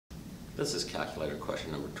This is calculator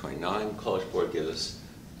question number 29. College Board gives us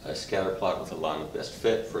a scatter plot with a line of best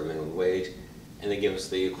fit for a minimum wage, and they give us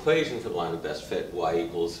the equation for the line of best fit, y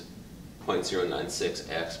equals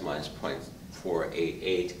 0.096x minus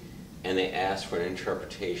 0.488, and they ask for an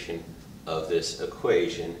interpretation of this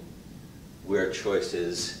equation where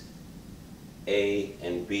choices A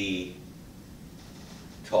and B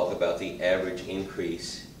talk about the average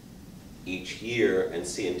increase each year, and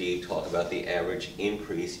C and D talk about the average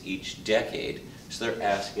increase each decade. So they're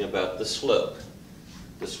asking about the slope.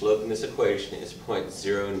 The slope in this equation is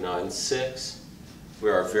 0.096,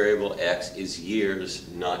 where our variable x is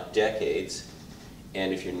years, not decades.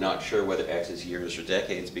 And if you're not sure whether x is years or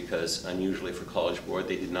decades, because unusually for College Board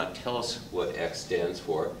they did not tell us what x stands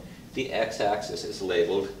for, the x-axis is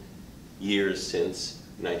labeled years since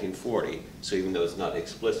 1940. So even though it's not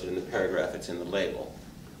explicit in the paragraph, it's in the label.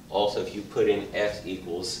 Also, if you put in x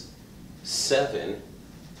equals 7,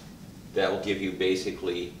 that will give you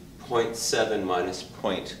basically 0.7 minus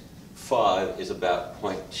 0.5 is about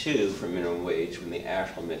 0.2 for minimum wage, when the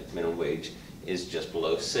actual minimum wage is just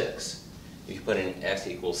below 6. If you put in x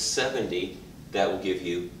equals 70, that will give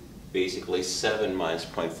you basically 7 minus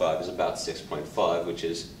 0.5 is about 6.5, which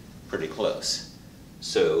is pretty close.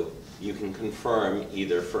 So you can confirm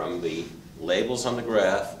either from the labels on the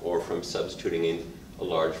graph or from substituting in a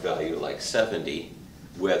large value like 70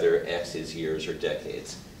 whether x is years or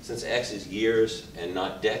decades. Since x is years and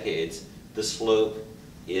not decades, the slope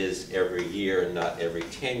is every year and not every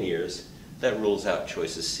 10 years. That rules out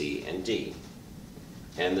choices C and D.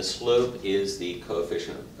 And the slope is the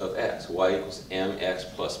coefficient of x. Y equals mx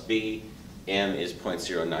plus b. M is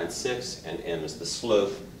 0.096 and m is the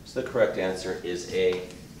slope. So the correct answer is A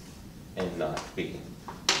and not B.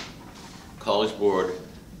 College Board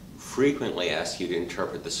frequently asks you to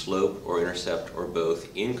interpret the slope or intercept or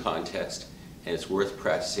both in context, and it's worth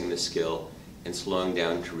practicing the skill and slowing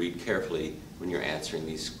down to read carefully when you're answering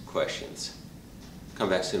these questions. Come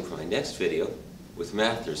back soon for my next video. With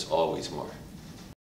math, there's always more.